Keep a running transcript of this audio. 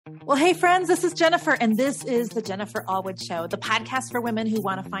Well, hey friends, this is Jennifer, and this is the Jennifer Allwood Show, the podcast for women who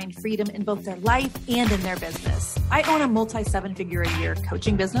want to find freedom in both their life and in their business. I own a multi-7-figure-a-year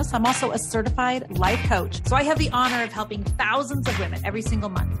coaching business. I'm also a certified life coach. So I have the honor of helping thousands of women every single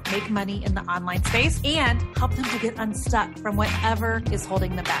month make money in the online space and help them to get unstuck from whatever is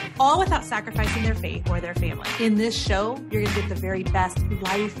holding them back, all without sacrificing their faith or their family. In this show, you're going to get the very best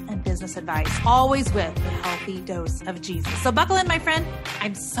life and business advice, always with a healthy dose of Jesus. So buckle in, my friend.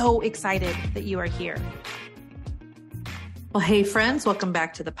 I'm so excited that you are here. Well, hey friends, welcome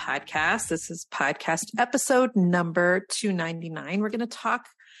back to the podcast. This is podcast episode number 299. We're going to talk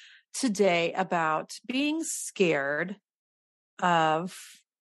today about being scared of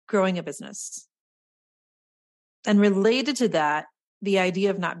growing a business. And related to that, the idea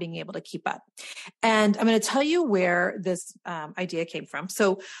of not being able to keep up. And I'm going to tell you where this idea came from.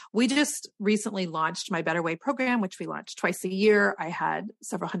 So we just recently launched my Better Way program, which we launch twice a year. I had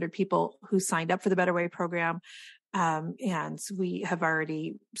several hundred people who signed up for the Better Way program. And we have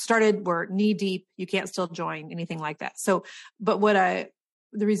already started. We're knee deep. You can't still join, anything like that. So, but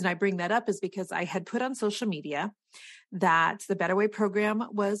the reason I bring that up is because I had put on social media that the Better Way program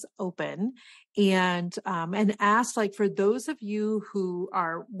was open and asked, like, for those of you who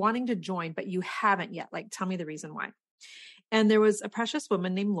are wanting to join, but you haven't yet, like, tell me the reason why. And there was a precious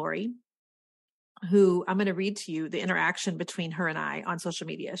woman named Lori, who I'm going to read to you the interaction between her and I on social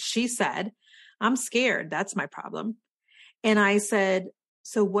media. She said, "I'm scared. That's my problem." And I said,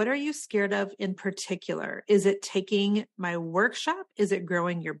 "So what are you scared of in particular? Is it taking my workshop? Is it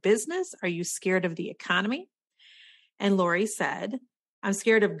growing your business? Are you scared of the economy?" And Lori said, "I'm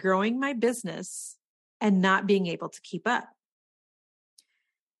scared of growing my business and not being able to keep up."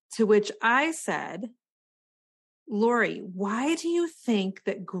 To which I said, "Lori, why do you think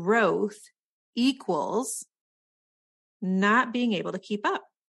that growth equals not being able to keep up?"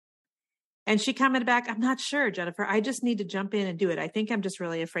 And she commented back, "I'm not sure, Jennifer. I just need to jump in and do it. I think I'm just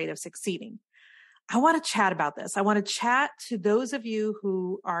really afraid of succeeding." I want to chat about this. I want to chat to those of you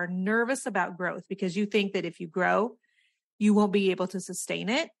who are nervous about growth because you think that if you grow, you won't be able to sustain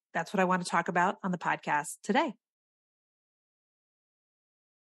it. That's what I want to talk about on the podcast today.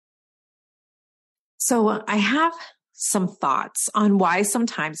 So I have some thoughts on why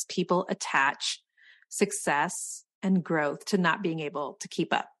sometimes people attach success and growth to not being able to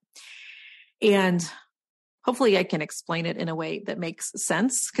keep up. And hopefully I can explain it in a way that makes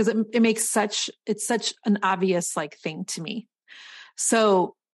sense because it's such an obvious thing to me.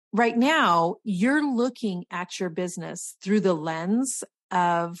 So right now you're looking at your business through the lens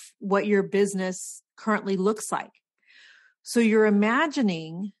of what your business currently looks like. So you're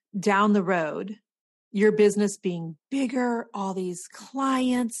imagining down the road your business being bigger, all these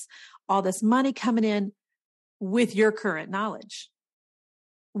clients, all this money coming in with your current knowledge,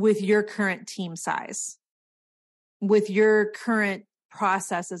 with your current team size, with your current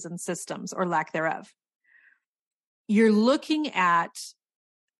processes and systems or lack thereof. You're looking at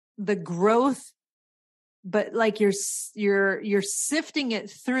the growth, but you're sifting it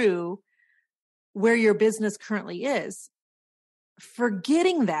through where your business currently is,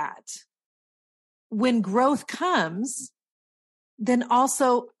 forgetting that when growth comes, then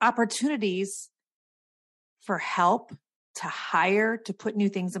also opportunities for help, to hire, to put new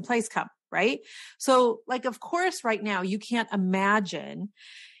things in place come, right? So of course, right now, you can't imagine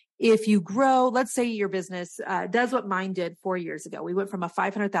if you grow, let's say your business does what mine did 4 years ago. We went from a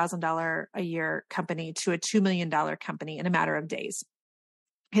 $500,000 a year company to a $2 million company in a matter of days.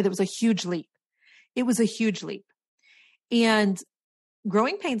 Okay, that was a huge leap. It was a huge leap. And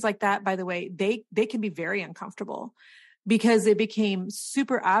growing pains like that, by the way, they can be very uncomfortable because it became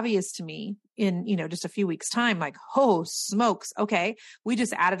super obvious to me in, just a few weeks time, oh smokes. Okay. We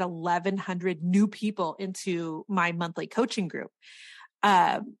just added 1,100 new people into my monthly coaching group.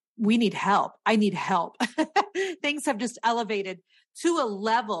 We need help. I need help. Things have just elevated to a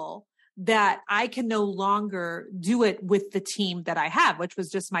level that I can no longer do it with the team that I have, which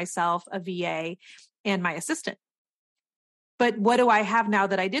was just myself, a VA, and my assistant. But what do I have now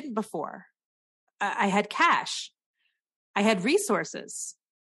that I didn't before? I had cash. I had resources.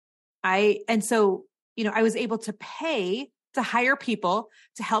 And so I was able to pay to hire people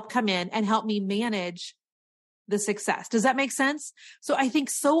to help come in and help me manage the success. Does that make sense? So I think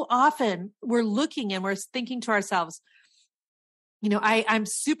so often we're looking and we're thinking to ourselves, I'm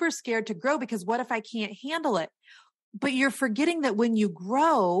super scared to grow because what if I can't handle it? But you're forgetting that when you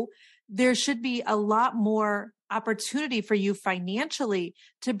grow, there should be a lot more opportunity for you financially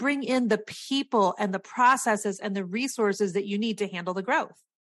to bring in the people and the processes and the resources that you need to handle the growth.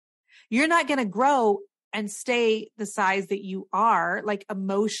 You're not going to grow and stay the size that you are, like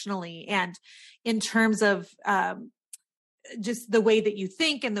emotionally and in terms of just the way that you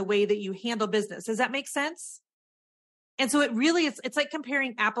think and the way that you handle business. Does that make sense? And so it really is, it's like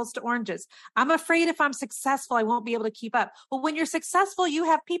comparing apples to oranges. I'm afraid if I'm successful, I won't be able to keep up. Well, when you're successful, you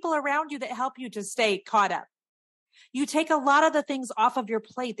have people around you that help you to stay caught up. You take a lot of the things off of your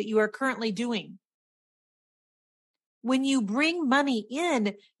plate that you are currently doing. When you bring money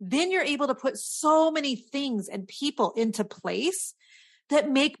in, then you're able to put so many things and people into place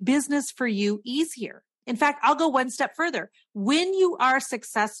that make business for you easier. In fact, I'll go one step further. When you are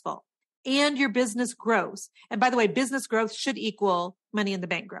successful and your business grows, and by the way, business growth should equal money in the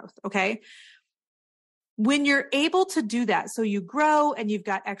bank growth, okay? When you're able to do that, so you grow and you've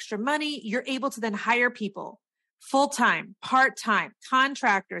got extra money, you're able to then hire people. Full-time, part-time,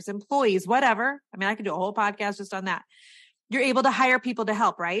 contractors, employees, whatever. I mean, I could do a whole podcast just on that. You're able to hire people to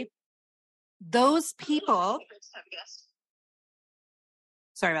help, right? Those people,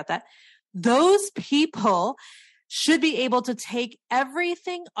 sorry about that. Those people should be able to take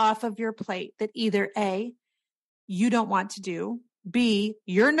everything off of your plate that either A, you don't want to do, B,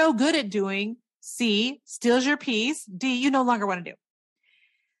 you're no good at doing, C, steals your peace, D, you no longer want to do.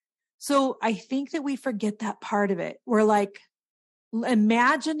 So I think that we forget that part of it. We're like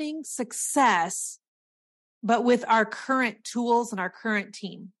imagining success, but with our current tools and our current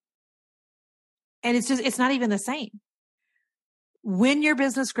team. And it's not even the same. When your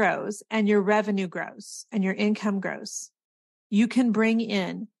business grows and your revenue grows and your income grows, you can bring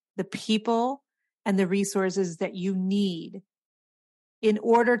in the people and the resources that you need in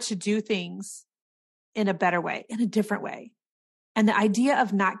order to do things in a better way, in a different way. And the idea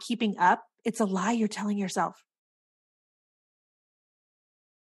of not keeping up, it's a lie you're telling yourself.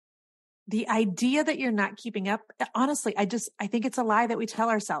 The idea that you're not keeping up, honestly, I think it's a lie that we tell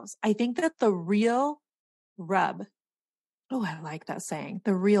ourselves. I think that the real rub, oh, I like that saying,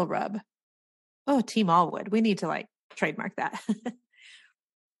 the real rub. Oh, Team Allwood, we need to trademark that.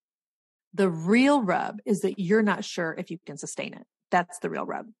 The real rub is that you're not sure if you can sustain it. That's the real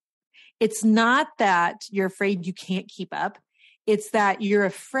rub. It's not that you're afraid you can't keep up. It's that you're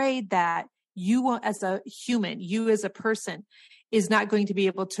afraid that you as a human, you as a person is not going to be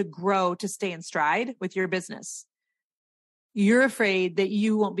able to grow to stay in stride with your business. You're afraid that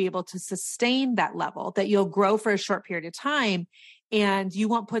you won't be able to sustain that level, that you'll grow for a short period of time and you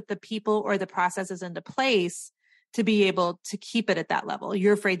won't put the people or the processes into place to be able to keep it at that level.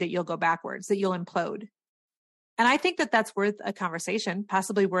 You're afraid that you'll go backwards, that you'll implode. And I think that that's worth a conversation,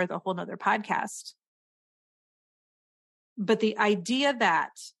 possibly worth a whole nother podcast. But the idea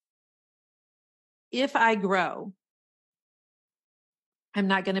that if I grow, I'm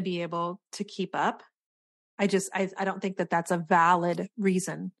not going to be able to keep up. I don't think that that's a valid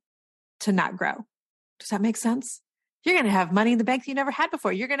reason to not grow. Does that make sense? You're going to have money in the bank that you never had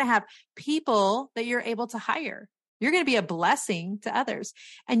before. You're going to have people that you're able to hire. You're going to be a blessing to others.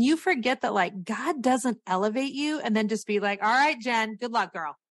 And you forget that God doesn't elevate you and then just be like, all right, Jen, good luck,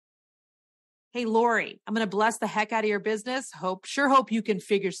 girl. Hey, Lori, I'm going to bless the heck out of your business. Sure hope you can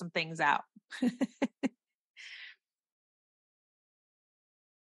figure some things out.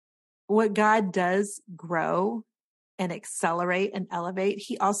 What God does grow and accelerate and elevate,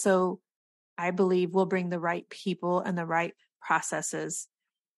 he also, I believe, will bring the right people and the right processes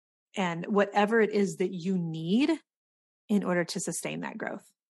and whatever it is that you need in order to sustain that growth.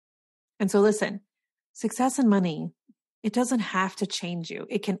 And so listen, success and money, it doesn't have to change you.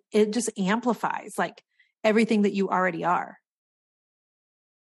 It just amplifies everything that you already are.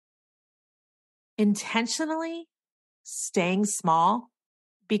 Intentionally staying small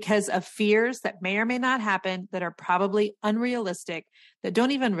because of fears that may or may not happen, that are probably unrealistic, that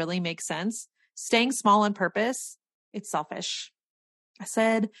don't even really make sense. Staying small on purpose, it's selfish. I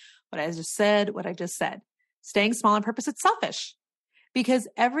said what I just said. Staying small on purpose, it's selfish. Because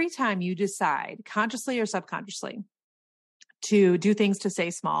every time you decide, consciously or subconsciously, to do things to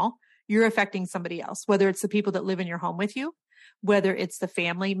stay small, you're affecting somebody else, whether it's the people that live in your home with you, whether it's the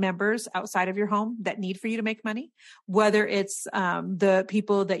family members outside of your home that need for you to make money, whether it's the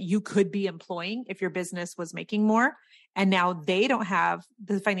people that you could be employing if your business was making more, and now they don't have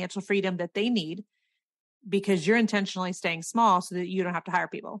the financial freedom that they need because you're intentionally staying small so that you don't have to hire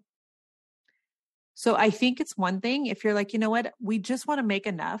people. So I think it's one thing if you're like, you know what, we just want to make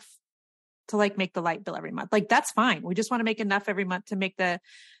enough to make the light bill every month. That's fine. We just want to make enough every month to make the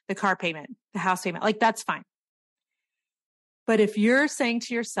car payment, the house payment. That's fine. But if you're saying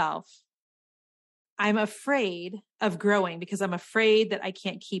to yourself, I'm afraid of growing because I'm afraid that I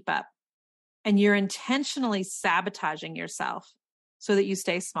can't keep up, and you're intentionally sabotaging yourself so that you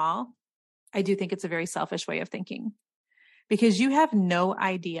stay small, I do think it's a very selfish way of thinking, because you have no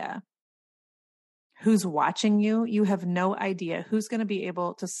idea who's watching you. You have no idea who's going to be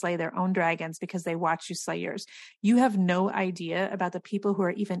able to slay their own dragons because they watch you slay yours. You have no idea about the people who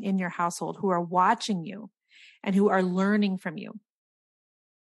are even in your household, who are watching you and who are learning from you.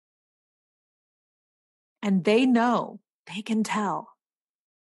 And they know, they can tell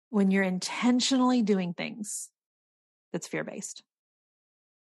when you're intentionally doing things that's fear-based.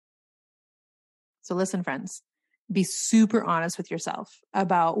 So listen, friends, be super honest with yourself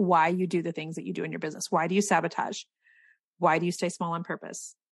about why you do the things that you do in your business. Why do you sabotage? Why do you stay small on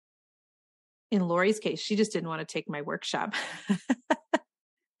purpose? In Lori's case, she just didn't want to take my workshop.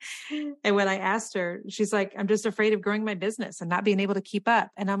 And when I asked her, she's like, I'm just afraid of growing my business and not being able to keep up.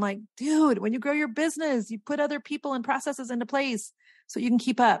 And I'm like, dude, when you grow your business, you put other people and processes into place so you can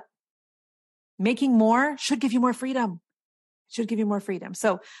keep up. Making more should give you more freedom. Should give you more freedom.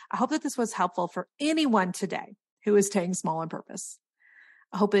 So I hope that this was helpful for anyone today who is staying small on purpose.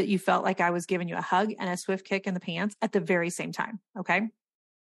 I hope that you felt like I was giving you a hug and a swift kick in the pants at the very same time. Okay.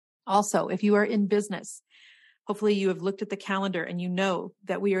 Also, if you are in business, hopefully you have looked at the calendar and you know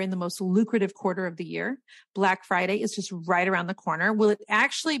that we are in the most lucrative quarter of the year. Black Friday is just right around the corner. Will it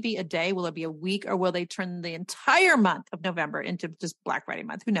actually be a day? Will it be a week? Or will they turn the entire month of November into just Black Friday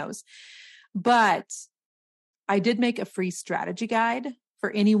month? Who knows? But I did make a free strategy guide for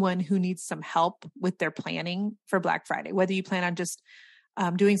anyone who needs some help with their planning for Black Friday, whether you plan on just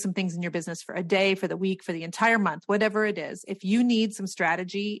doing some things in your business for a day, for the week, for the entire month, whatever it is. If you need some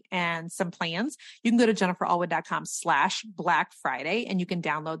strategy and some plans, you can go to jenniferallwood.com/Black Friday and you can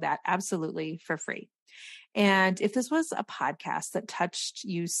download that absolutely for free. And if this was a podcast that touched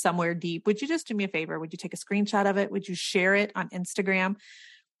you somewhere deep, would you just do me a favor? Would you take a screenshot of it? Would you share it on Instagram?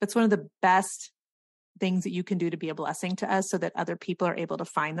 That's one of the best things that you can do to be a blessing to us so that other people are able to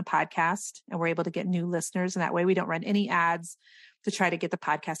find the podcast and we're able to get new listeners. And that way we don't run any ads to try to get the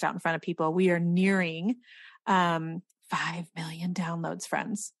podcast out in front of people. We are nearing 5 million downloads,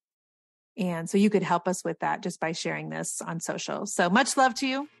 friends. And so you could help us with that just by sharing this on social. So much love to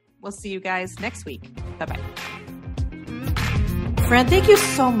you. We'll see you guys next week. Bye-bye. Friend, thank you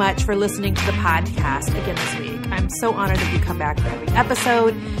so much for listening to the podcast again this week. I'm so honored that you come back for every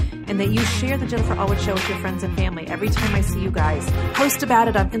episode and that you share the Jennifer Allwood Show with your friends and family. Every time I see you guys post about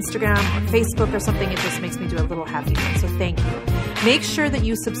it on Instagram or Facebook or something, it just makes me do a little happy. So thank you. Make sure that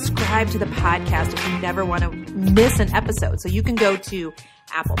you subscribe to the podcast if you never want to miss an episode. So you can go to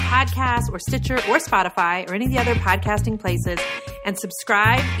Apple Podcasts or Stitcher or Spotify or any of the other podcasting places and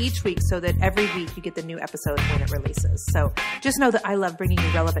subscribe each week so that every week you get the new episode when it releases. So just know that I love bringing you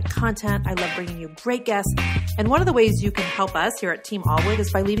relevant content. I love bringing you great guests. And one of the ways you can help us here at Team Allwood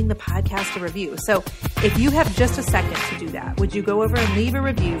is by leaving the podcast a review. So if you have just a second to do that, would you go over and leave a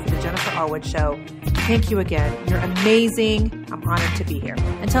review for the Jennifer Allwood Show? Thank you again. You're amazing. I'm honored to be here.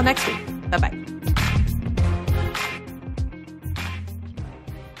 Until next week. Bye-bye.